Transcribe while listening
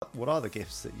what are the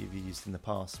gifts that you've used in the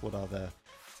past? What are the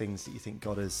things that you think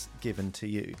God has given to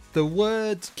you? The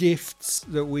word gifts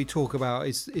that we talk about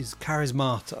is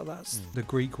charismata. That's the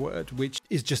Greek word, which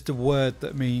is just a word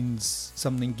that means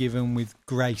something given with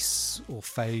grace or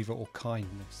favour or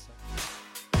kindness.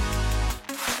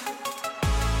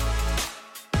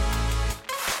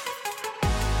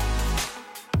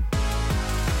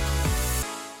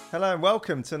 Hello and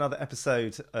welcome to another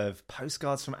episode of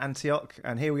Postcards from Antioch.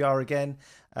 And here we are again,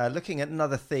 looking at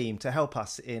another theme to help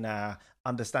us in our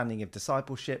understanding of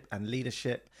discipleship and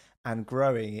leadership, and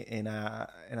growing in our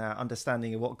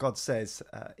understanding of what God says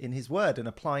in His Word and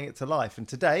applying it to life. And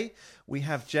today we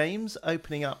have James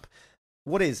opening up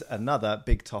what is another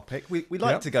big topic. We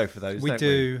like to go for those. We don't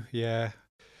do, we? yeah.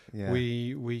 Yeah.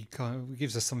 We kind of, it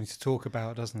gives us something to talk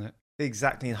about, doesn't it?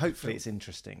 Exactly, and hopefully it's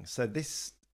interesting. So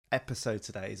this episode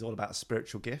today is all about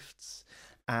spiritual gifts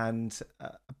and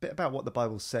a bit about what the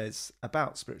Bible says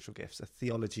about spiritual gifts, a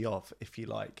theology of, if you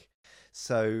like.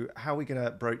 So how are we going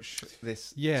to broach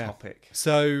this topic?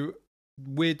 So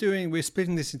we're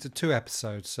splitting this into two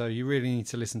episodes, so you really need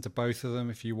to listen to both of them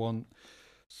if you want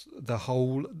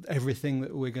everything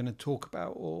that we're going to talk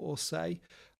about or say.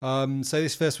 So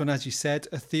this first one, as you said,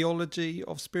 a theology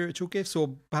of spiritual gifts,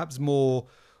 or perhaps more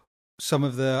some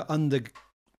of the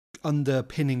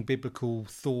underpinning biblical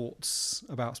thoughts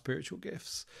about spiritual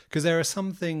gifts, because there are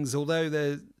some things,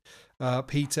 although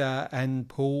Peter and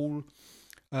Paul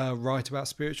write about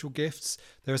spiritual gifts,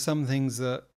 there are some things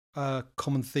that are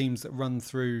common themes that run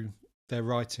through their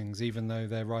writings, even though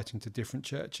they're writing to different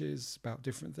churches about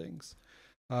different things.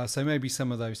 So maybe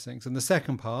some of those things. And the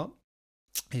second part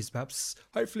is perhaps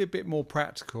hopefully a bit more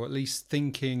practical, at least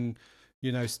thinking,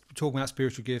 talking about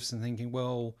spiritual gifts and thinking,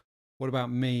 well, what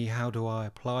about me? How do I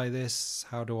apply this?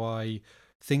 How do I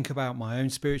think about my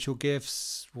own spiritual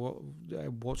gifts?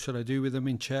 What should I do with them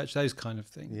in church? Those kind of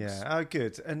things. Yeah,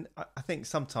 good. And I think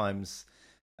sometimes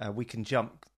we can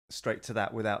jump straight to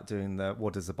that without doing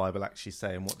what does the Bible actually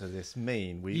say and what does this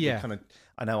mean? We kind of,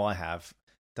 I know I have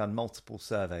done multiple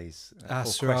surveys or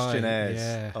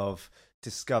questionnaires of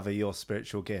discover your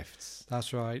spiritual gifts.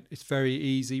 That's right. It's very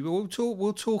easy. We'll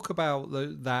talk about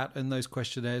that and those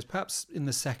questionnaires perhaps in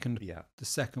the second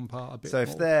part a bit. So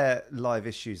if they're live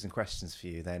issues and questions for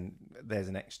you, then there's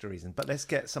an extra reason. But let's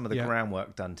get some of the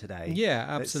groundwork done today. Yeah,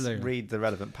 absolutely. Let's read the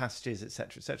relevant passages,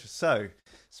 etc., etc. So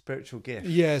spiritual gifts.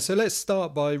 Yeah. So let's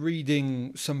start by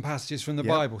reading some passages from the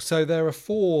Bible. So there are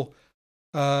 4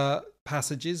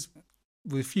 passages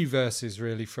with a few verses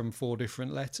really from 4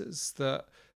 different letters that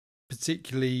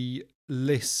particularly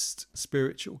list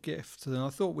spiritual gifts, and I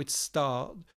thought we'd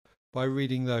start by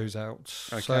reading those out.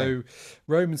 Okay. So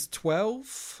Romans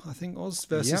 12, I think was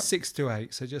verses 6 to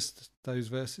 8. So just those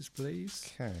verses,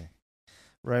 please. Okay.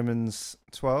 Romans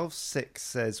 12:6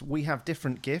 says, "We have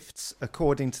different gifts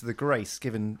according to the grace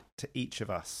given to each of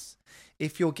us.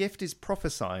 If your gift is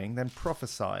prophesying, then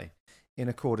prophesy in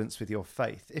accordance with your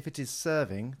faith. If it is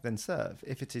serving, then serve.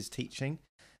 If it is teaching,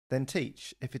 then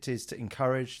teach. If it is to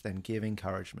encourage, then give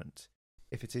encouragement.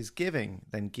 If it is giving,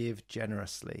 then give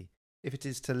generously. If it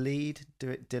is to lead, do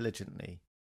it diligently.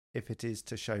 If it is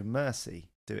to show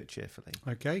mercy, do it cheerfully."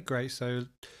 Okay, great. So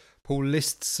Paul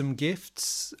lists some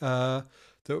gifts that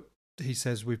he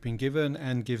says we've been given,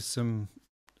 and gives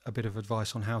a bit of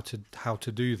advice on how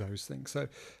to do those things. So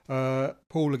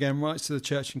Paul again writes to the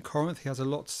church in Corinth. He has a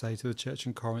lot to say to the church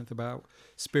in Corinth about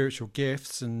spiritual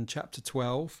gifts. And chapter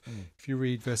 12, if you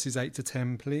read verses 8 to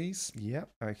 10, please.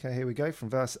 Yep. Okay, here we go from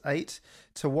verse 8.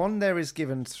 "To one there is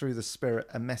given through the Spirit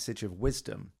a message of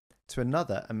wisdom, to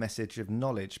another a message of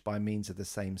knowledge by means of the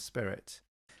same Spirit,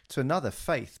 to another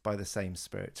faith by the same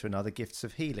Spirit, to another gifts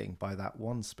of healing by that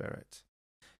one Spirit,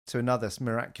 to another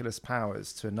miraculous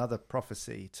powers, to another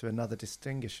prophecy, to another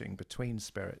distinguishing between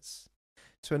spirits,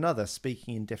 to another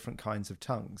speaking in different kinds of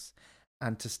tongues,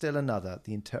 and to still another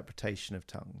the interpretation of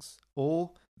tongues.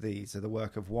 All these are the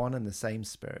work of one and the same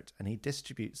Spirit, and He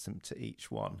distributes them to each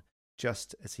one,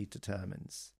 just as He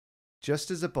determines.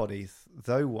 Just as a body,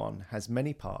 though one, has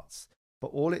many parts, but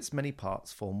all its many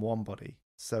parts form one body,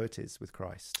 so it is with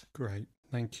Christ." Great.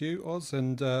 Thank you, Oz.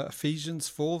 And Ephesians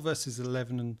 4, verses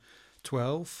 11 and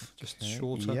 12, just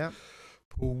shorter. Yep.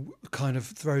 Paul kind of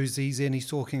throws these in. He's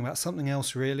talking about something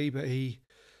else really, but he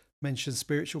mentions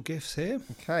spiritual gifts here.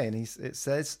 Okay, and it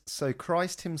says, "So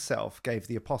Christ Himself gave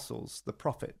the apostles, the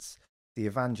prophets, the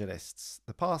evangelists,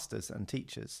 the pastors and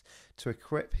teachers to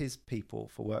equip His people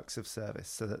for works of service,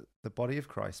 so that the body of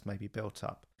Christ may be built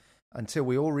up, until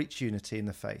we all reach unity in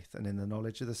the faith and in the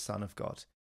knowledge of the Son of God,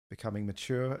 becoming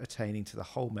mature, attaining to the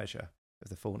whole measure of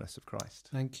the fullness of Christ."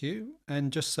 Thank you.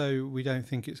 And just so we don't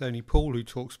think it's only Paul who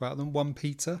talks about them, 1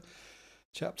 Peter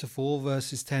chapter 4,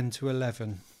 verses 10 to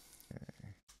 11.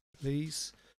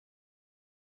 Please.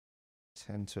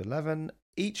 10 to 11.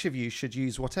 Each of you should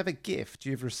use whatever gift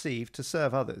you've received to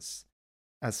serve others,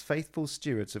 as faithful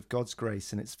stewards of God's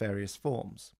grace in its various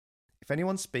forms. If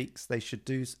anyone speaks, they should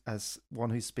do as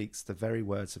one who speaks the very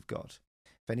words of God.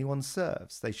 If anyone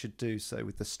serves, they should do so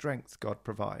with the strength God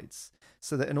provides,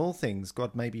 so that in all things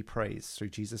God may be praised through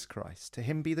Jesus Christ. To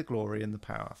him be the glory and the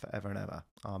power forever and ever.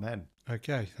 Amen.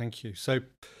 Okay, thank you. So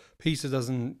Peter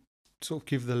doesn't sort of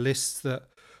give the list that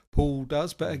Paul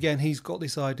does, but again, he's got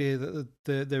this idea that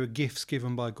there are gifts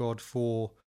given by God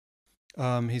for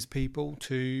his people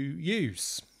to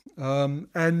use.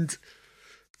 And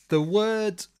the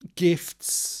word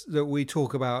gifts that we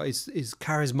talk about is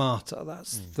charismata.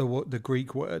 That's the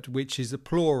Greek word, which is a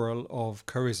plural of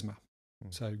charisma.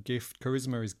 So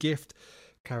charisma is gift,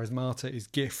 charismata is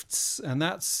gifts. And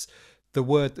that's the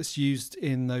word that's used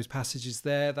in those passages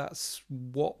there. That's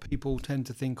what people tend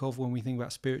to think of when we think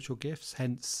about spiritual gifts,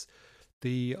 hence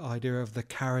the idea of the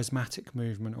charismatic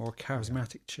movement or a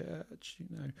charismatic church.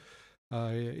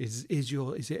 Is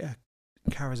it a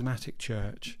charismatic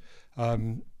church?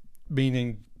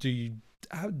 Meaning,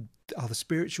 are the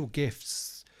spiritual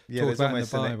gifts there's about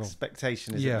almost in the an Bible?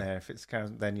 expectation, isn't there? If it's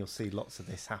then you'll see lots of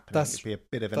this happening. It'd be a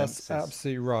bit of an emphasis. That's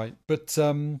absolutely right. But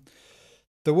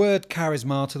the word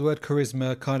charismata, the word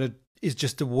charisma, kind of is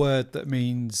just a word that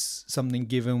means something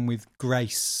given with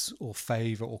grace or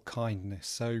favour or kindness.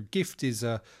 So gift is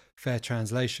a fair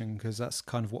translation because that's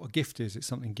kind of what a gift is. It's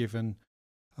something given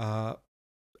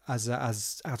as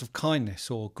out of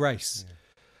kindness or grace. Yeah.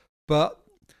 But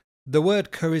the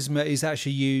word charisma is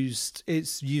actually used,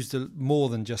 it's used more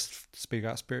than just to speak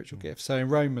about spiritual gifts. So in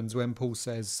Romans, when Paul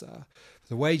says,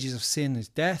 the wages of sin is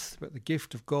death, but the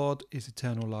gift of God is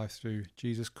eternal life through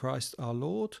Jesus Christ our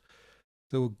Lord.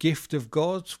 The gift of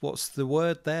God, what's the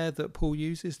word there that Paul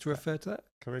uses to refer to that?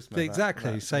 Charisma.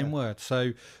 Exactly, same word.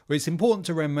 So it's important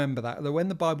to remember that when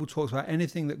the Bible talks about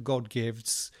anything that God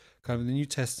gives, kind of the New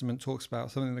Testament talks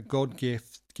about something that God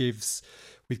gives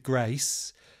with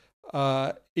grace,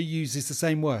 it uses the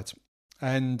same word.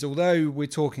 And although we're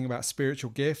talking about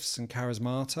spiritual gifts and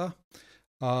charismata,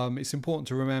 it's important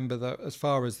to remember that as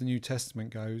far as the New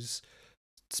Testament goes,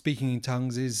 speaking in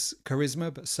tongues is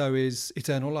charisma, but so is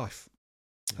eternal life.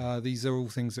 These are all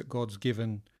things that God's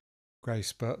given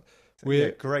grace. But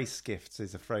grace gifts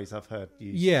is a phrase I've heard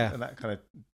used. Yeah. And that kind of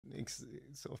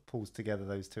sort of pulls together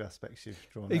those two aspects you've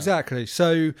drawn out. Exactly.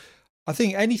 So I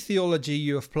think any theology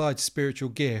you apply to spiritual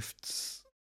gifts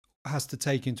has to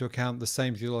take into account the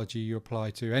same theology you apply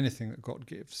to anything that God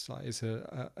gives. Like it's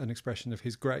an expression of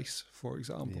his grace, for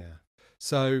example. Yeah.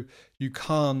 So you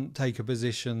can't take a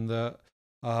position that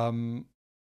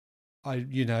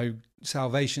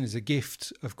salvation is a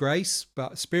gift of grace,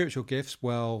 but spiritual gifts,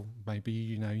 well, maybe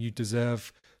you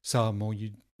deserve some or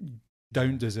you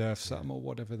don't deserve some or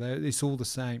whatever. It's all the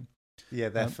same. Yeah,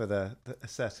 they're for a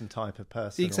certain type of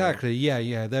person. Exactly.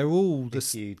 Yeah. They're all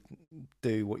if you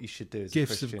do what you should do as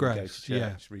gifts a Christian, of grace. go to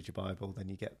church, read your Bible, then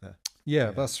you get the.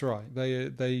 Yeah, that's right.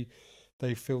 They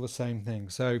feel the same thing.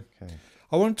 So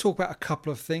I want to talk about a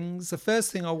couple of things. The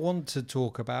first thing I want to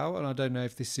talk about, and I don't know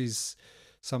if this is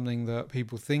something that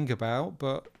people think about,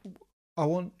 but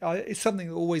it's something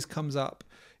that always comes up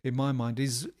in my mind.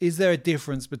 Is there a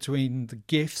difference between the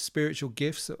gifts, spiritual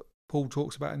gifts that Paul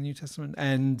talks about in the New Testament,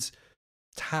 and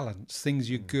talents, things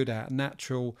you're good at,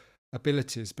 natural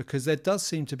abilities? Because there does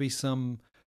seem to be some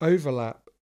overlap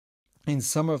in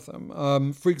some of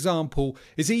them. For example,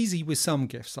 it's easy with some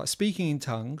gifts, like speaking in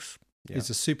tongues is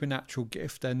a supernatural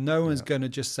gift, and no one's going to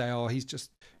just say, oh, he's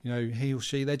just, he or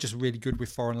she, they're just really good with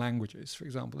foreign languages, for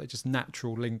example. They're just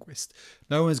natural linguists.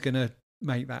 No one's going to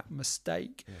make that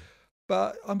mistake. Yeah.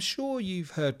 But I'm sure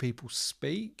you've heard people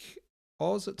speak,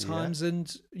 Oz, at times,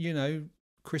 and,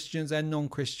 Christians and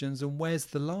non-Christians, and where's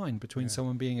the line between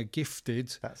someone being a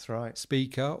gifted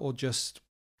speaker or just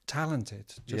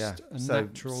talented, just a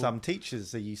natural. Some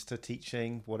teachers are used to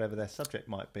teaching whatever their subject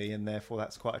might be, and therefore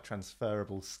that's quite a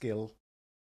transferable skill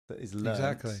that is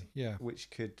learned,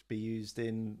 which could be used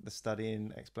in the study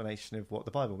and explanation of what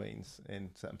the Bible means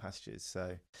in certain passages.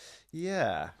 So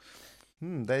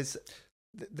there's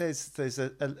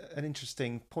an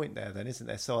interesting point there then, isn't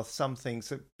there? So some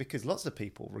things, because lots of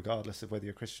people, regardless of whether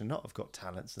you're a Christian or not, have got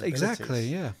talents and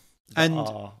abilities. And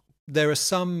there are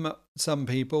some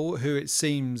people who it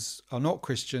seems are not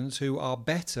Christians who are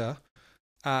better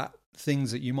at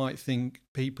things that you might think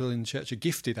people in church are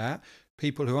gifted at.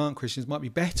 People who aren't Christians might be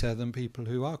better than people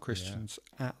who are Christians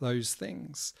at those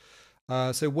things.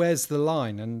 So where's the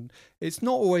line? And it's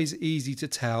not always easy to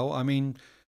tell. I mean,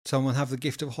 someone have the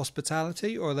gift of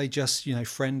hospitality, or are they just,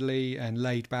 friendly and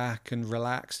laid back and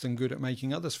relaxed and good at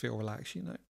making others feel relaxed?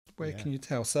 Where can you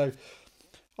tell? So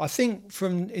I think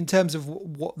in terms of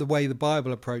what the way the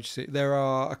Bible approaches it, there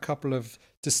are a couple of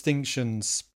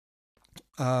distinctions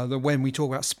that when we talk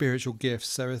about spiritual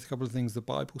gifts, there are a couple of things the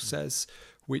Bible says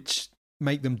which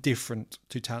make them different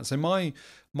to talent. So my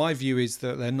view is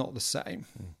that they're not the same.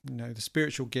 The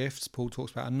spiritual gifts Paul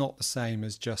talks about are not the same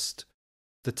as just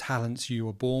the talents you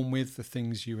were born with, the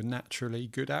things you were naturally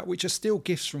good at, which are still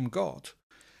gifts from God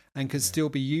and can still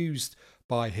be used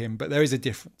by him, but there is a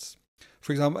difference.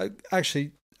 For example,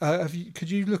 actually,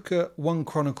 could you look at 1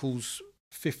 Chronicles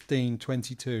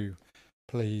 15:22,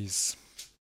 please,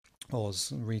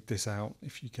 Oz, and read this out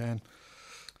if you can.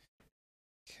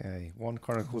 Okay, 1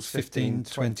 Chronicles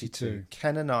 15:22.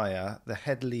 Kenaniah, the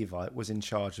head Levite, was in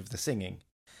charge of the singing.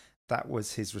 That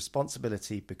was his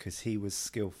responsibility because he was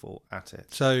skillful at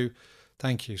it. So,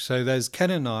 thank you. So there's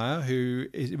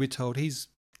Kenaniah, we're told he's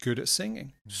good at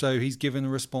singing. So he's given a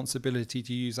responsibility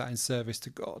to use that in service to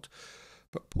God.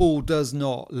 But Paul does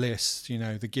not list,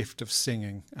 the gift of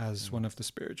singing as one of the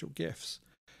spiritual gifts.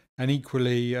 And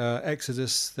equally,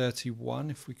 Exodus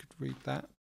 31, if we could read that,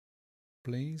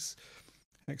 please.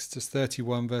 Exodus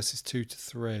 31, verses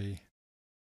 2-3.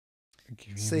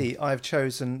 See, I have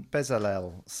chosen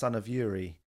Bezalel, son of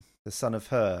Uri, the son of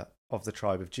Hur, of the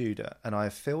tribe of Judah, and I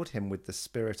have filled him with the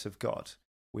Spirit of God,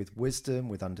 with wisdom,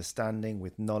 with understanding,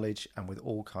 with knowledge, and with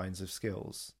all kinds of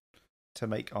skills, to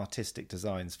make artistic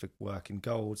designs for work in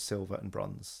gold, silver, and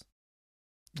bronze.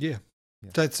 Yeah.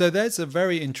 So there's a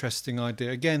very interesting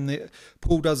idea. Again,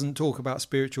 Paul doesn't talk about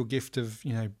spiritual gift of,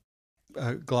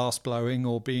 glass blowing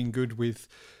or being good with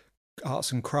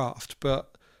arts and craft,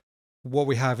 but what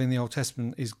we have in the Old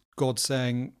Testament is God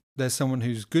saying there's someone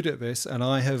who's good at this, and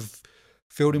I have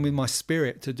filled him with my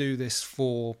Spirit to do this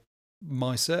for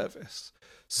my service.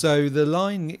 So the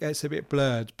line gets a bit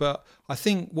blurred, but I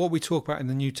think what we talk about in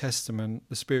the New Testament,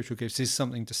 the spiritual gifts, is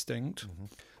something distinct.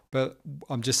 But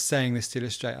I'm just saying this to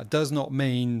illustrate. It does not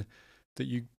mean that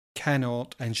you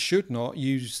cannot and should not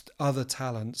use other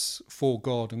talents for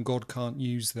God, and God can't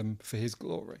use them for his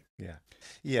glory.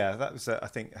 Yeah, that was, I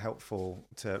think, helpful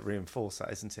to reinforce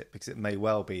that, isn't it? Because it may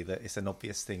well be that it's an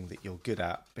obvious thing that you're good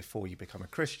at before you become a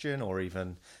Christian, or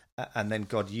even, and then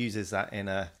God uses that in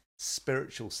a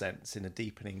spiritual sense, in a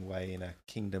deepening way, in a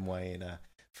kingdom way,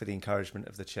 for the encouragement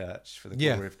of the church, for the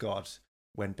glory of God,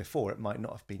 when before it might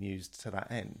not have been used to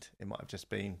that end. It might have just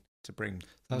been to bring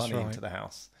money into the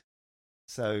house.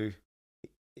 So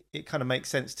it kind of makes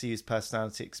sense to use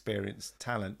personality, experience,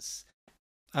 talents.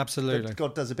 Absolutely. But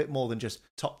God does a bit more than just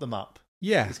top them up.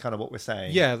 Yeah. It's kind of what we're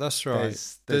saying. Yeah, that's right.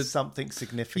 There's something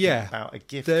significant about a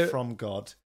gift from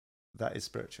God that is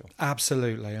spiritual.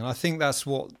 Absolutely. And I think that's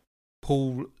what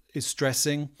Paul is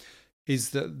stressing,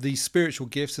 is that the spiritual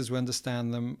gifts, as we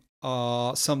understand them,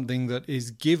 are something that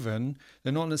is given.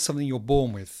 They're not something you're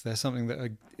born with. They're something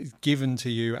that is given to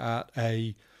you at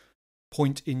a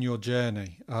point in your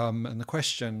journey. And the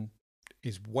question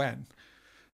is when.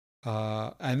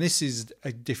 And this is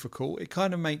difficult. It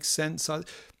kind of makes sense.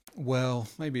 Well,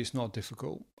 maybe it's not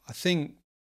difficult. I think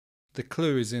the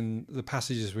clue is in the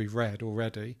passages we've read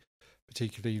already,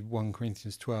 particularly 1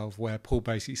 Corinthians 12, where Paul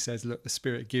basically says, look, the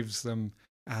Spirit gives them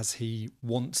as he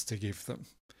wants to give them.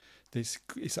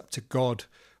 It's up to God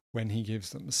when he gives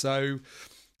them. So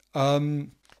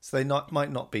they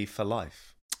might not be for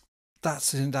life.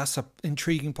 That's an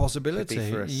intriguing possibility. Could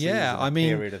be for a season,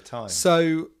 period of time.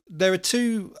 So there are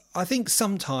two. I think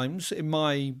sometimes, in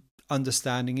my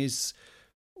understanding, is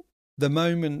the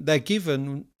moment they're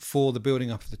given for the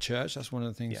building up of the church. That's one of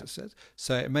the things it says.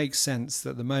 So it makes sense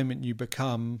that the moment you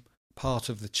become part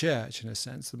of the church, in a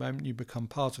sense, the moment you become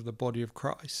part of the body of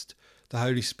Christ, the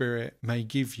Holy Spirit may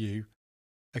give you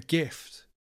a gift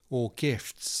or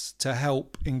gifts to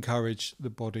help encourage the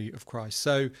body of Christ.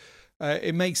 So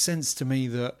it makes sense to me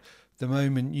that the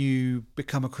moment you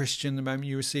become a Christian, the moment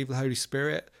you receive the Holy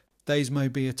Spirit, these may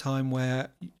be a time where,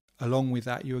 along with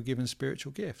that, you are given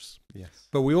spiritual gifts. Yes.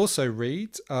 But we also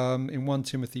read in 1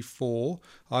 Timothy 4,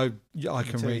 I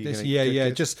can read this.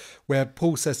 Good. Just where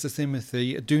Paul says to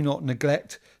Timothy, do not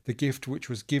neglect the gift which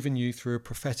was given you through a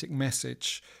prophetic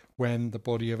message when the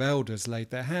body of elders laid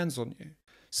their hands on you.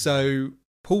 So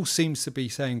Paul seems to be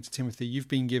saying to Timothy, you've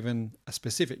been given a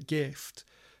specific gift.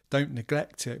 Don't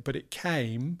neglect it. But it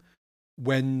came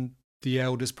when the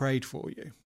elders prayed for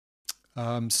you.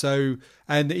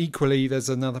 And equally, there's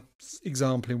another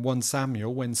example in 1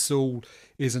 Samuel when Saul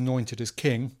is anointed as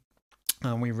king.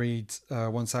 And we read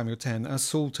 1 Samuel 10, as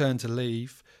Saul turned to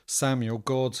leave Samuel,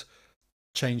 God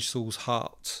changed Saul's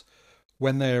heart.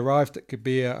 When they arrived at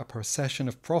Gibeah, a procession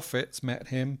of prophets met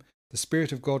him. The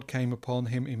Spirit of God came upon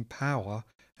him in power,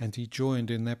 and he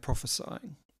joined in their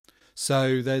prophesying.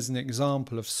 So there's an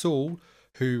example of Saul,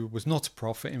 who was not a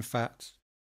prophet. In fact,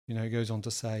 he goes on to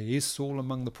say, "Is Saul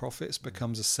among the prophets?"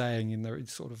 becomes a saying in there.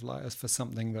 It's sort of like for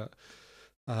something that,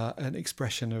 an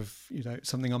expression of,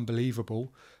 something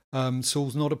unbelievable.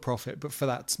 Saul's not a prophet, but for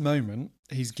that moment,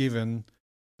 he's given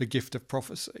the gift of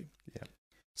prophecy. Yeah.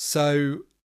 So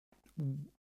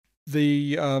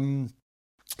the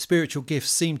spiritual gifts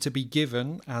seem to be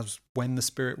given as when the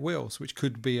Spirit wills, which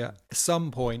could be at some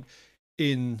point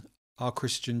in our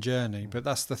Christian journey. But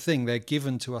that's the thing, they're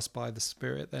given to us by the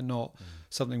Spirit. They're not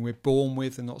something we're born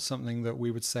with. They're not something that we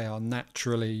would say are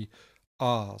naturally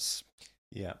ours.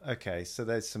 Yeah, okay. So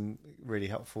there's some really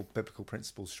helpful biblical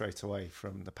principles straight away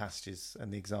from the passages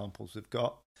and the examples we've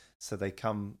got. So they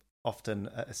come often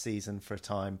at a season for a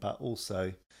time, but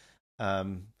also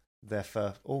they're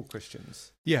for all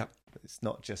Christians. Yeah. It's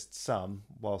not just some.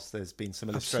 Whilst there's been some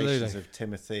illustrations of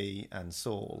Timothy and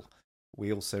Saul,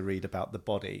 we also read about the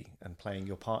body and playing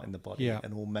your part in the body,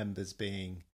 and all members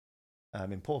being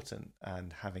important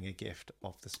and having a gift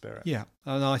of the Spirit. Yeah,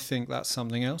 and I think that's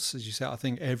something else. As you said, I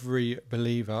think every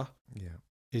believer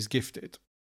is gifted.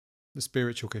 The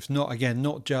spiritual gifts. I'm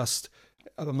not just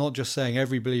saying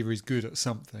every believer is good at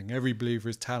something. Every believer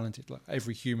is talented. Like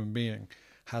every human being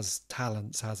has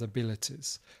talents, has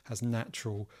abilities, has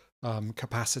natural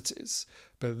capacities.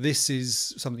 But this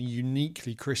is something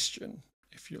uniquely Christian,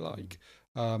 if you like,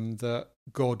 that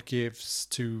God gives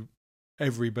to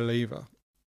every believer.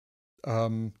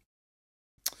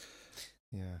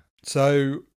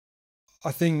 So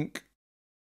I think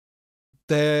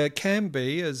there can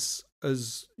be, as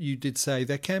you did say,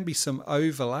 there can be some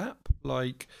overlap,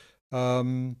 like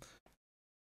your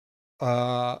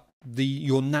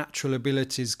natural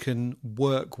abilities can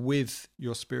work with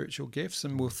your spiritual gifts,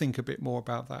 and we'll think a bit more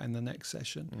about that in the next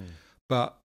session.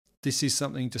 But this is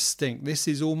something distinct. This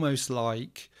is almost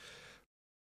like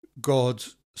God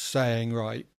saying,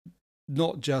 right,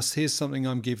 not just here's something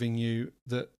I'm giving you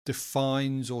that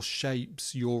defines or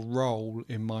shapes your role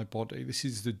in my body. This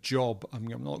is the job. I'm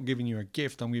not giving you a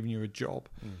gift. I'm giving you a job.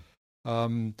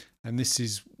 And this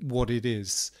is what it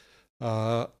is.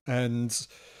 And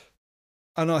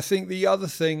I think the other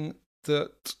thing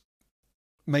that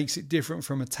makes it different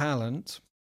from a talent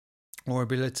or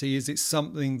ability is it's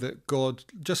something that God,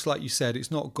 just like you said, it's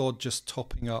not God just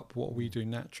topping up what we do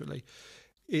naturally.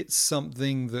 It's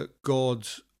something that God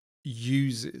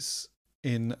uses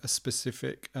in a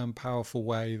specific and powerful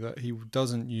way, that he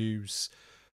doesn't use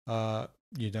the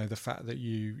fact that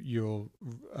you're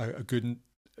a good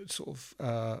sort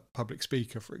of public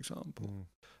speaker, for example.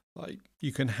 Like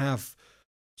you can have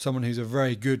someone who's a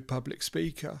very good public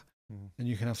speaker, and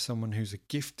you can have someone who's a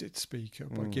gifted speaker,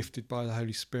 but gifted by the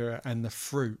Holy Spirit, and the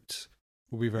fruit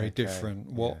will be very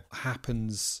different. What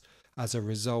happens as a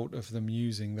result of them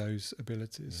using those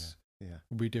abilities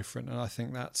will be different. And I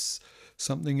think that's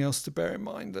something else to bear in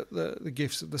mind, that the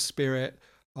gifts of the Spirit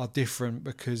are different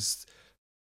because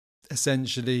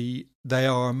essentially they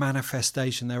are a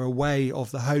manifestation. They're a way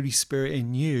of the Holy Spirit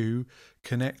in you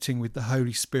connecting with the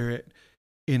Holy Spirit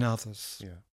in others.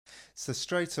 Yeah. So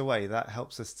straight away that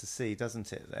helps us to see,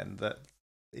 doesn't it, then, that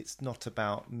it's not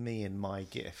about me and my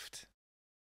gift.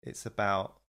 It's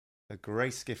about a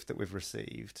grace gift that we've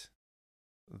received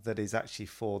that is actually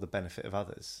for the benefit of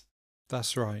others.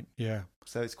 That's right, yeah.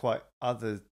 So it's quite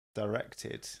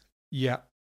other-directed. Yeah.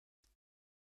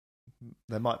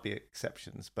 There might be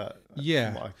exceptions, but...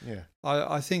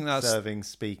 I think that's... Serving,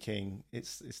 speaking,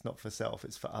 it's not for self,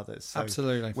 it's for others. So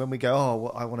absolutely. When we go,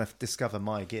 I want to discover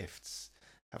my gifts,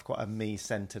 have quite a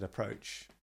me-centered approach,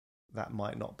 that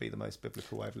might not be the most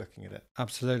biblical way of looking at it.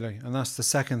 Absolutely. And that's the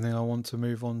second thing I want to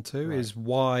move on to, is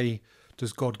why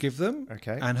does God give them?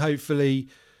 Okay. And hopefully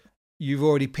you've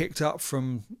already picked up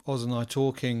from Oz and I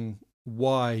talking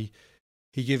why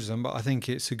he gives them, but I think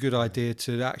it's a good idea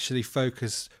to actually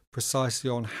focus precisely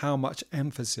on how much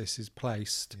emphasis is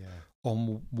placed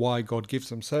on why God gives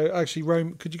them. So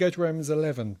actually, could you go to Romans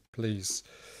 11, please,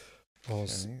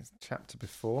 Oz? Okay, chapter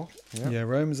before. Yeah,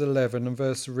 Romans 11 and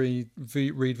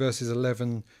read verses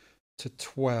 11 to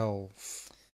 12.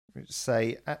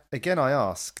 Say, again I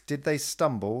ask, did they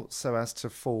stumble so as to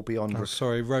fall beyond recovery?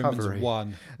 Sorry, Romans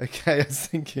 1. Okay, I was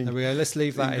thinking... There we go, let's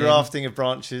leave that in. Grafting of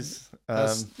branches.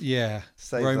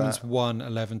 Romans 1,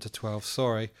 11 to 12,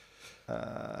 sorry.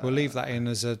 We'll leave that in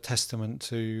as a testament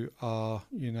to our,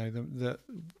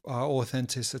 our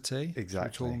authenticity.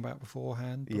 Exactly. We were talking about before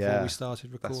we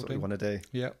started recording. That's what we want to do.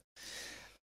 Yeah.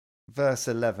 verse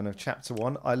 11 of chapter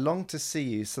 1. I long to see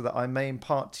you so that I may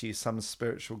impart to you some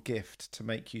spiritual gift to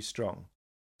make you strong.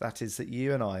 That is, that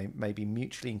you and I may be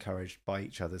mutually encouraged by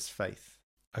each other's faith.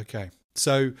 Okay.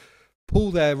 So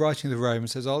Paul there writing to the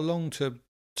Romans says, I long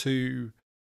to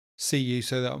see you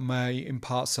so that I may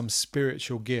impart some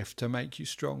spiritual gift to make you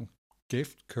strong.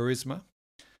 Gift, charisma.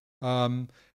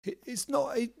 It's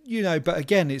not, but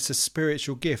again, it's a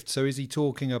spiritual gift. So is he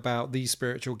talking about these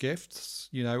spiritual gifts,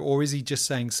 or is he just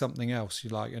saying something else,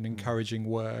 like an encouraging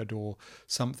word or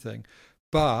something?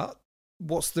 But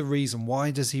what's the reason?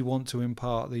 Why does he want to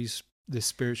impart this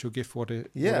spiritual gift?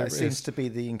 It seems to be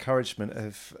the encouragement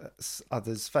of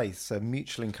others' faith. So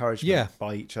mutual encouragement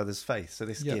by each other's faith. So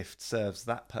this gift serves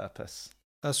that purpose.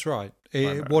 That's right.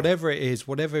 Whatever it is,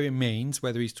 whatever it means,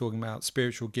 whether he's talking about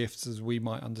spiritual gifts as we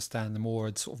might understand them, or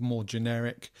it's sort of more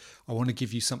generic, I want to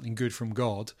give you something good from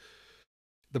God.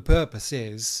 The purpose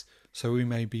is so we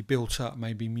may be built up,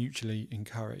 may be mutually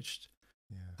encouraged.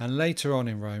 Yeah. And later on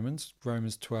in Romans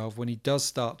 12, when he does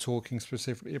start talking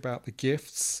specifically about the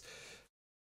gifts,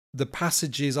 the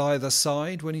passages either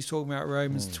side, when he's talking about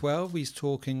Romans 12, he's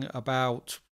talking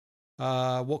about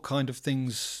what kind of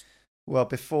things. Well,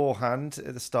 beforehand,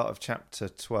 at the start of chapter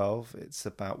 12, it's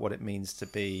about what it means to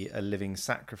be a living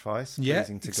sacrifice,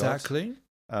 pleasing to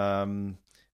God,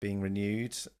 being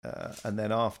renewed, and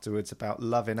then afterwards about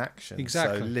love in action,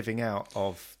 so living out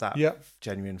of that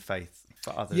genuine faith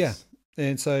for others. Yeah,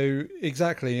 and so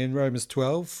in Romans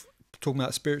 12, talking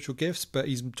about spiritual gifts, but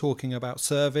he's talking about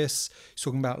service, he's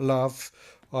talking about love,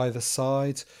 either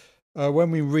side. When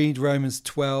we read Romans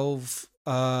 12,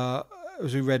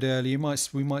 as we read earlier,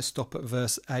 we might stop at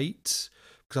verse 8,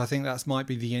 because I think that might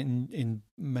be the end. In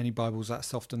many Bibles,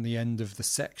 that's often the end of the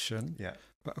section. Yeah.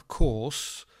 But of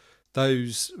course,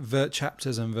 those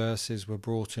chapters and verses were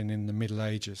brought in the Middle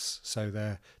Ages, so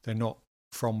they're not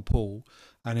from Paul.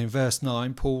 And in verse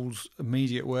 9, Paul's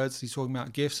immediate words, he's talking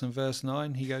about gifts, and verse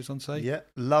 9, he goes on to say,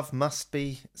 love must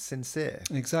be sincere.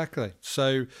 Exactly.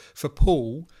 So for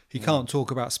Paul, he can't talk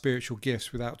about spiritual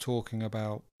gifts without talking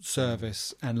about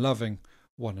service and loving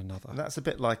one another. And that's a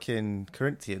bit like in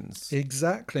Corinthians.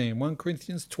 Exactly. In 1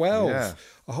 Corinthians 12,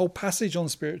 a whole passage on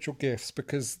spiritual gifts,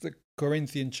 because the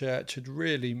Corinthian church had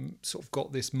really sort of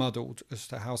got this muddled as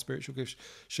to how spiritual gifts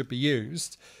should be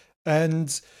used.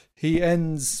 And he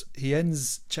ends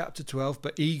chapter 12,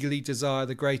 but eagerly desire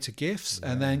the greater gifts,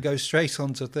 and then goes straight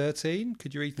on to 13.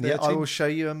 Could you read 13? Yeah, I will show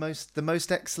you the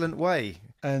most excellent way.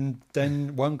 And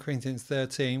then 1 Corinthians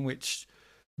 13, which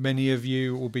many of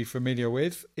you will be familiar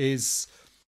with, is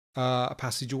a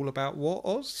passage all about what,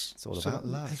 Oz? It's all about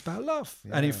love. It's about love.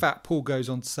 Yeah. And in fact, Paul goes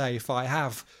on to say, if I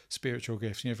have spiritual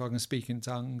gifts, if I can speak in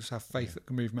tongues, have faith that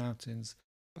can move mountains,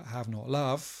 but have not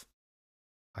love,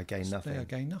 I gain nothing. I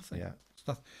gain nothing.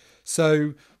 Yeah.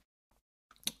 So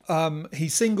he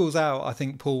singles out, I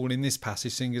think Paul in this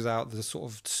passage singles out the sort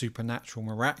of supernatural,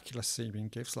 miraculous seeming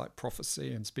gifts like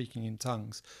prophecy and speaking in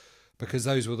tongues, because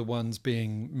those were the ones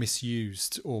being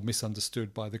misused or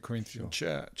misunderstood by the Corinthian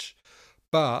church.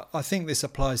 But I think this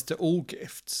applies to all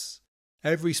gifts.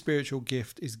 Every spiritual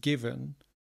gift is given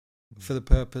for the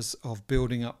purpose of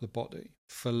building up the body,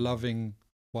 for loving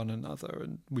one another,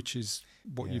 and which is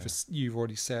what you've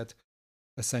already said,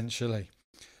 essentially.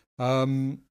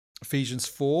 Ephesians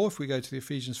 4, if we go to the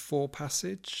Ephesians 4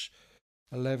 passage,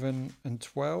 11 and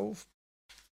 12.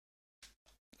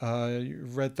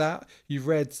 You've read that.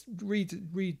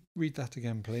 Read that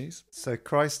again, please. So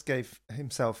Christ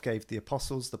himself gave the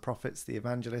apostles, the prophets, the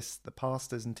evangelists, the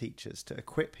pastors and teachers to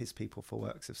equip his people for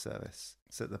works of service,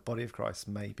 so that the body of Christ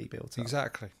may be built up.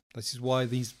 Exactly. This is why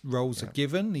these roles are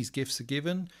given, these gifts are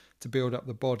given to build up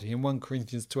the body. In 1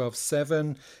 Corinthians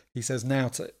 12:7, he says, now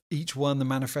to each one the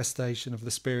manifestation of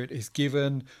the Spirit is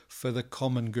given for the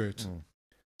common good.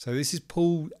 So this is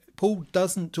Paul. Paul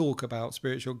doesn't talk about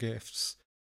spiritual gifts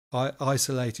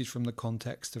isolated from the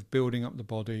context of building up the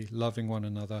body, loving one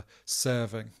another,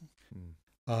 serving.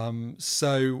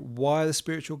 So why are the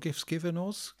spiritual gifts given,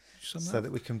 Oz? So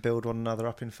that we can build one another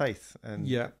up in faith and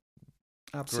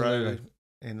absolutely grow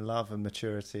in love and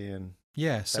maturity, and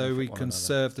so we can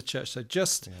serve the church. So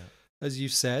just as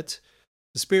you've said,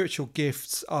 the spiritual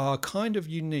gifts are kind of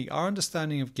unique. Our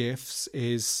understanding of gifts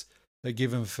is they're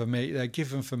given for me.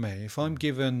 If I'm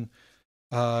given,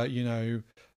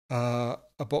 a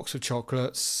box of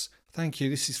chocolates, thank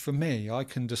you, this is for me. I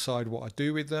can decide what I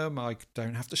do with them. I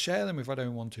don't have to share them if I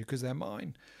don't want to, because they're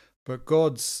mine. But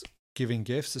God's giving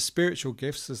gifts, the spiritual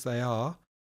gifts as they are,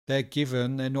 they're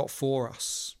given, they're not for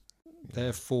us.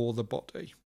 They're for the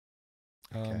body.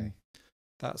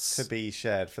 That's to be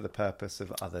shared for the purpose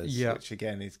of others, which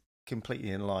again is completely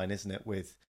in line, isn't it,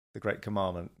 with the great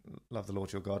commandment, love the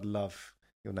Lord your God, love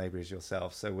your neighbour as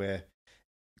yourself. So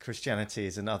Christianity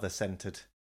is an other-centred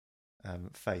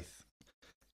faith.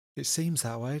 It seems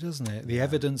that way, doesn't it? The Yeah.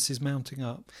 evidence is mounting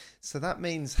up. So that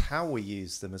means how we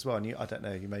use them as well. And I don't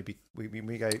know, you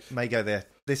may go there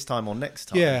this time or next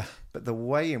time. Yeah, But the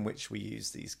way in which we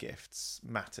use these gifts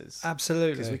matters.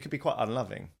 absolutely. Because we could be quite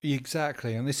unloving.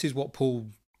 Exactly, and this is what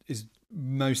Paul is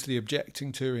mostly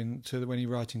objecting to when he's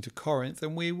writing to Corinth,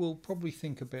 and we will probably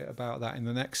think a bit about that in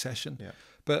the next session. Yeah.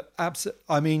 But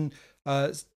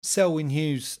Selwyn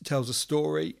Hughes tells a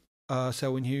story.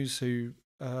 Selwyn Hughes, who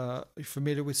are you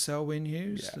familiar with Selwyn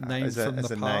Hughes? Yeah, A name from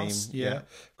the past, name, yeah.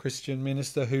 Christian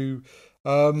minister who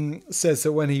says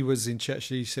that when he was in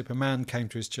church leadership, a man came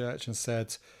to his church and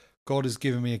said, "God has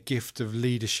given me a gift of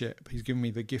leadership. He's given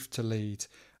me the gift to lead,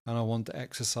 and I want to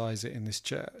exercise it in this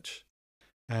church."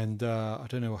 And I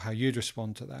don't know how you'd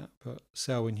respond to that, but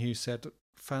Selwyn Hughes said,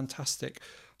 "Fantastic.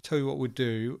 I'll tell you what we'd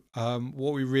do.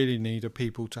 What we really need are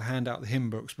people to hand out the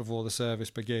hymn books before the service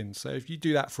begins. So if you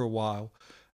do that for a while,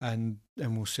 and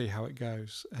we'll see how it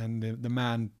goes." And the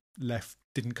man left,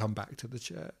 didn't come back to the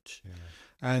church. Yeah.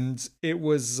 And it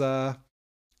was a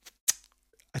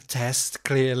test,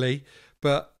 clearly,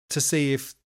 but to see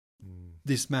if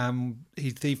this man,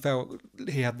 he felt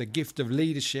he had the gift of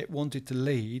leadership, wanted to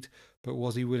lead, but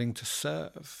was he willing to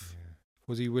serve? Yeah.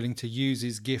 Was he willing to use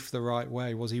his gift the right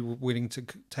way? Was he willing to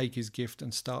take his gift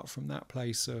and start from that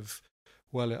place of,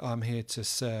 well, I'm here to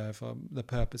serve. The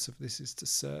purpose of this is to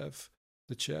serve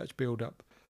the church, build up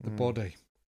the body.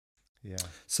 Yeah.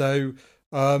 So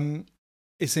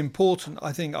it's important,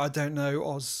 I think. I don't know,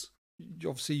 Oz,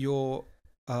 obviously you're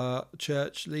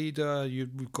church leader,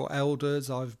 we've got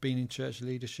elders, I've been in church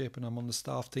leadership and I'm on the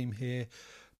staff team here,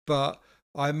 but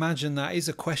I imagine that is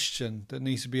a question that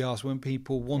needs to be asked when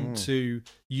people want to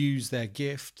use their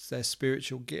gifts, their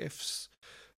spiritual gifts,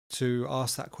 to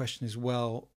ask that question as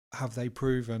well. Have they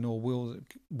proven, or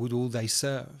would all they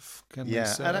serve? Can they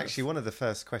serve? And actually one of the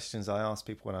first questions I ask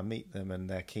people when I meet them and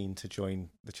they're keen to join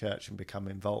the church and become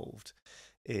involved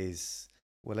is,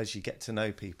 well, as you get to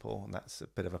know people, and that's a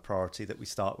bit of a priority that we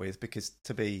start with, because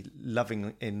to be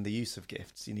loving in the use of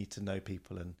gifts, you need to know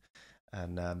people, and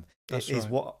That's it is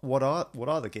right. what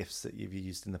are the gifts that you've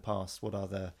used in the past? What are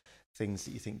the things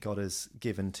that you think God has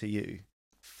given to you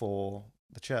for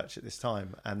the church at this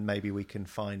time? And maybe we can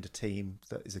find a team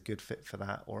that is a good fit for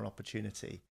that, or an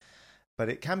opportunity. But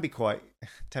it can be quite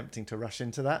tempting to rush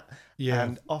into that. Yeah.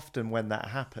 And often when that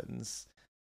happens,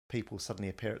 people suddenly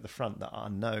appear at the front that are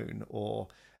unknown, or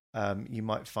you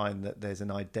might find that there's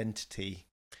an identity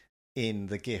in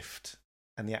the gift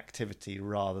and the activity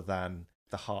rather than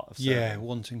the heart of serving. Yeah,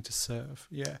 wanting to serve.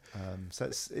 Yeah. So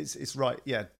it's right.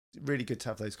 Yeah, really good to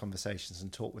have those conversations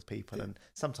and talk with people. And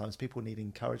sometimes people need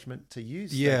encouragement to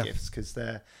use their gifts because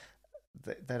they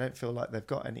don't feel like they've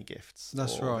got any gifts.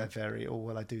 That's or right. They're very,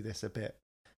 well, I do this a bit.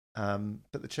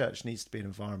 But the church needs to be an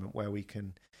environment where we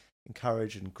can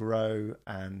encourage and grow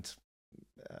and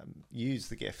use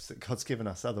the gifts that God's given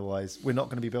us. Otherwise, we're not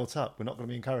going to be built up. We're not going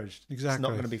to be encouraged. Exactly. It's not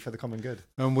going to be for the common good.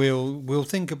 And we'll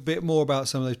think a bit more about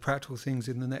some of those practical things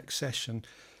in the next session.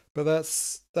 But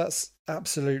that's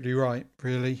absolutely right,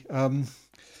 really. And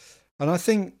I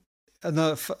think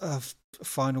another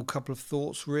final couple of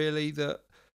thoughts, really, that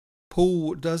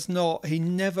Paul does not. He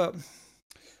never.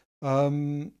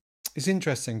 It's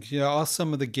interesting. Are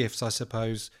some of the gifts, I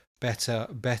suppose, better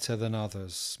than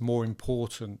others, more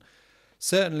important?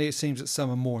 Certainly, it seems that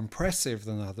some are more impressive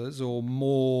than others, or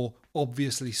more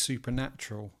obviously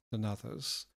supernatural than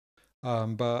others.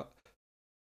 But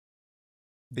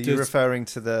are you referring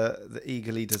to the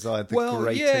eagerly desired,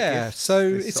 greater gifts? So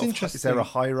it's interesting. Is there a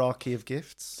hierarchy of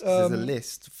gifts? There's a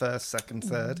list: first, second,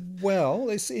 third. Well,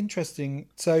 it's interesting.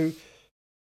 So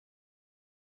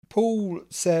Paul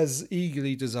says,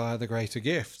 "Eagerly desire the greater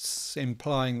gifts,"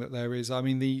 implying that there is. I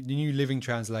mean, the New Living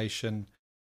Translation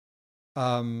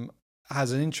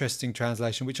has an interesting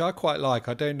translation, which I quite like.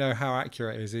 I don't know how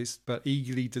accurate it is, but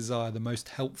eagerly desire the most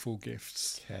helpful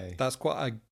gifts. Okay. That's quite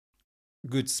a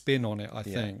good spin on it, I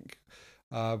think.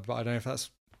 But I don't know if that's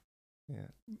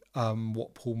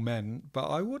what Paul meant. But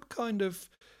I would kind of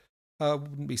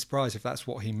wouldn't be surprised if that's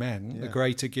what he meant. Yeah. The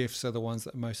greater gifts are the ones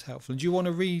that are most helpful. And do you want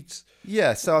to read?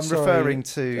 Yeah, so I'm referring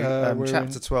to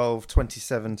chapter 12,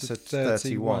 27 to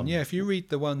 31. Yeah, if you read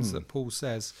the ones that Paul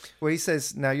says. Well, he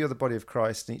says, "Now you're the body of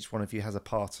Christ, and each one of you has a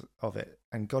part of it.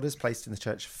 And God has placed in the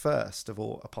church first of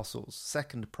all apostles,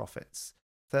 second prophets,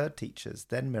 third teachers,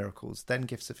 then miracles, then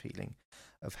gifts of healing,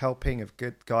 of helping, of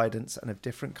good guidance, and of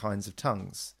different kinds of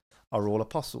tongues. Are all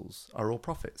apostles? Are all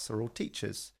prophets? Are all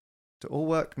teachers? To all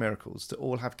work miracles, to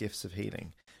all have gifts of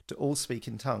healing, Yeah. Do all speak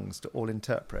in tongues? Do all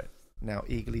interpret? Now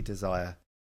eagerly desire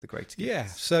the greater gifts. Yeah,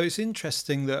 so it's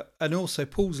interesting that, and also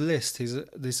Paul's list,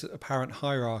 this apparent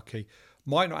hierarchy,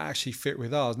 might not actually fit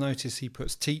with ours. Notice he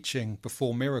puts teaching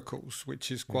before miracles,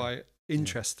 which is quite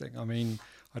interesting. I mean,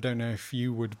 I don't know if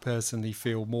you would personally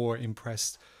feel more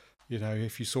impressed,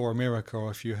 if you saw a miracle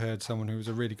or if you heard someone who was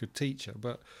a really good teacher.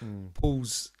 But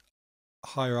Paul's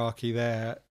hierarchy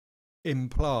there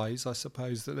implies, I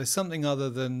suppose, that there's something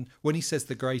other than, when he says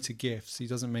the greater gifts, he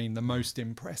doesn't mean the most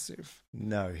impressive.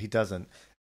 No, he doesn't.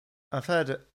 I've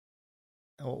heard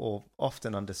or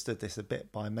often understood this a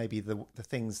bit by maybe the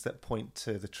things that point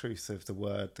to the truth of the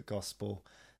word, the gospel,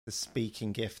 the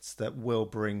speaking gifts that will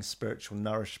bring spiritual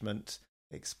nourishment,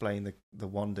 explain the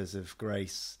wonders of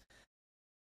grace,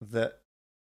 that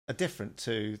are different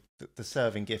to the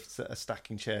serving gifts that are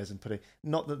stacking chairs and putting.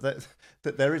 Not that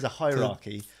there is a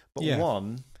hierarchy, but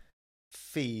one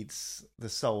feeds the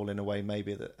soul in a way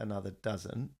maybe that another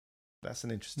doesn't. That's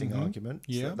an interesting argument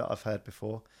that I've heard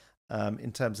before.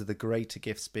 In terms of the greater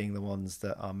gifts being the ones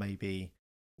that are maybe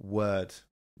word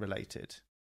related.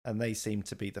 And they seem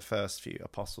to be the first few: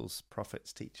 apostles,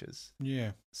 prophets, teachers.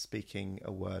 Yeah. Speaking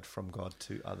a word from God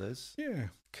to others. Yeah.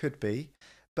 Could be.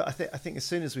 But I think as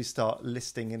soon as we start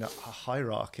listing in a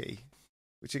hierarchy,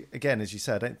 which again, as you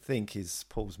said, I don't think is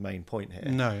Paul's main point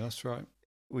here. No, that's right.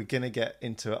 We're going to get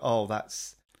into,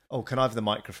 can I have the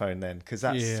microphone then? Because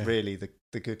that's really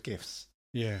the good gifts.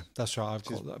 Yeah, that's right. I've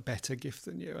got a better gift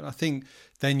than you. And I think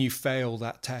then you fail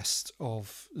that test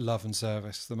of love and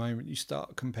service the moment you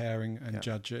start comparing and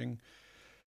judging.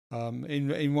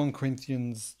 In 1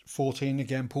 Corinthians 14,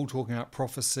 again, Paul talking about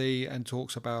prophecy and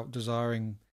talks about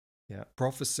desiring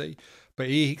prophecy. But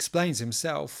he explains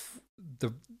himself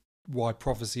why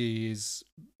prophecy is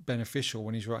beneficial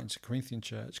when he's writing to Corinthian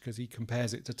church, because he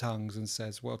compares it to tongues and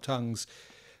says, well, tongues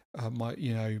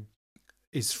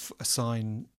is a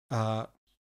sign...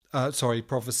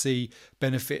 prophecy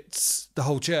benefits the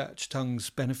whole church. Tongues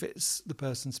benefits the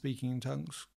person speaking in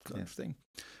tongues, kind of thing.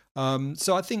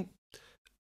 So I think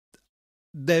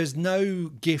there's no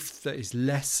gift that is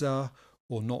lesser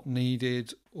or not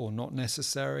needed or not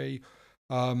necessary.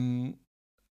 The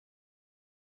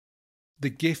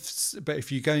gifts, but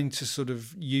if you're going to sort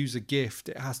of use a gift,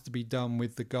 it has to be done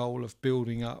with the goal of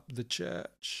building up the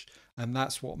church, and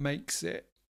that's what makes it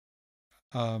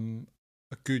a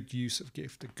good use of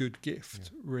gift, a good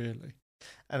gift, really.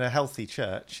 And a healthy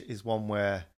church is one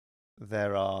where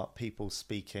there are people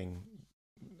speaking,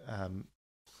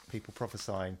 people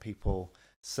prophesying, people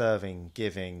serving,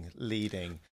 giving,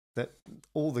 leading, that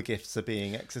all the gifts are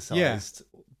being exercised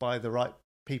by the right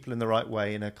people in the right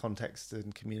way in a context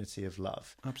and community of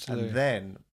love. Absolutely. And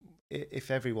then if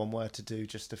everyone were to do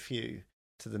just a few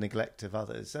to the neglect of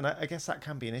others, and I guess that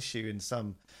can be an issue in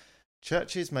some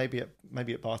churches, maybe at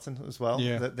Barton as well.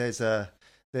 Yeah. That there's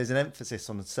an emphasis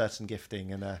on a certain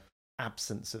gifting and a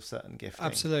absence of certain gifting.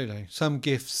 Absolutely. Some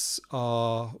gifts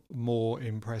are more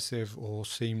impressive or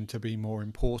seem to be more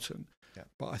important. Yeah.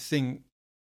 But I think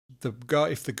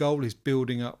if the goal is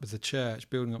building up the church,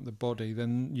 building up the body,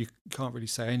 then you can't really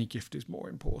say any gift is more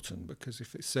important, because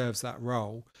if it serves that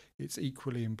role, it's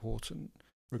equally important,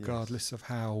 regardless of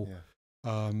how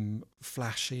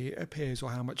flashy it appears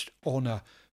or how much honour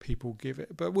people give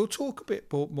it. But we'll talk a bit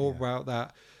more about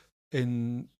that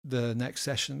in the next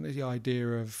session, the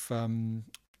idea of am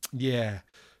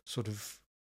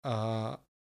I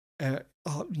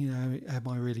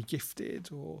really gifted,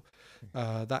 or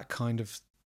that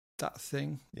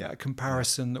thing, that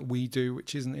comparison that we do,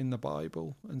 which isn't in the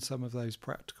Bible, and some of those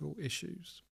practical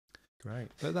issues. Great.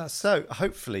 But so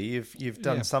hopefully you've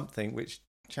done something which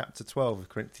chapter 12 of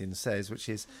Corinthians says, which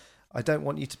is, I don't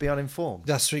want you to be uninformed.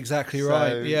 That's exactly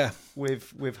right. Yeah,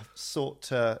 we've sought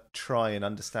to try and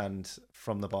understand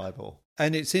from the Bible.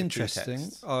 And it's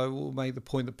interesting. I will make the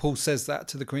point that Paul says that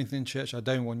to the Corinthian church. I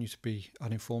don't want you to be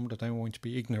uninformed. I don't want you to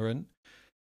be ignorant.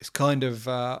 It's kind of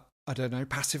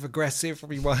passive aggressive,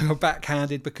 or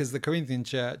backhanded, because the Corinthian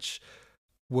church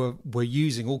were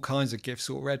using all kinds of gifts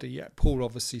already. Yet Paul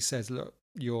obviously says, look,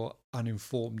 you're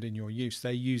uninformed in your use.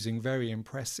 They're using very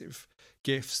impressive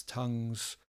gifts,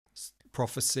 tongues,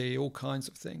 prophecy, all kinds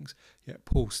of things. Yet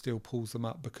Paul still pulls them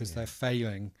up because they're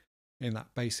failing in that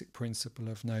basic principle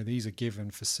of, no, these are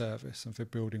given for service and for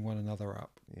building one another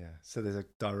up. Yeah. So there's a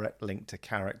direct link to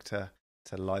character,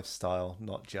 to lifestyle,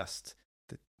 not just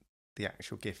the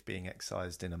actual gift being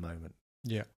excised in a moment.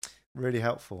 Yeah. Really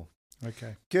helpful.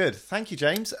 Okay. Good. Thank you,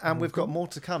 James. And we've got more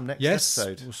to come next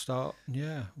episode. We'll start.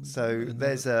 Yeah. So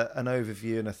there's an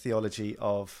overview and a theology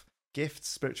of gifts,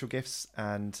 spiritual gifts,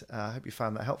 and I hope you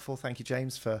found that helpful. Thank you,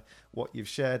 James, for what you've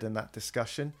shared in that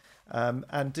discussion.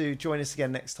 And do join us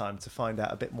again next time to find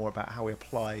out a bit more about how we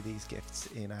apply these gifts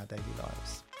in our daily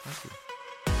lives. Thank you.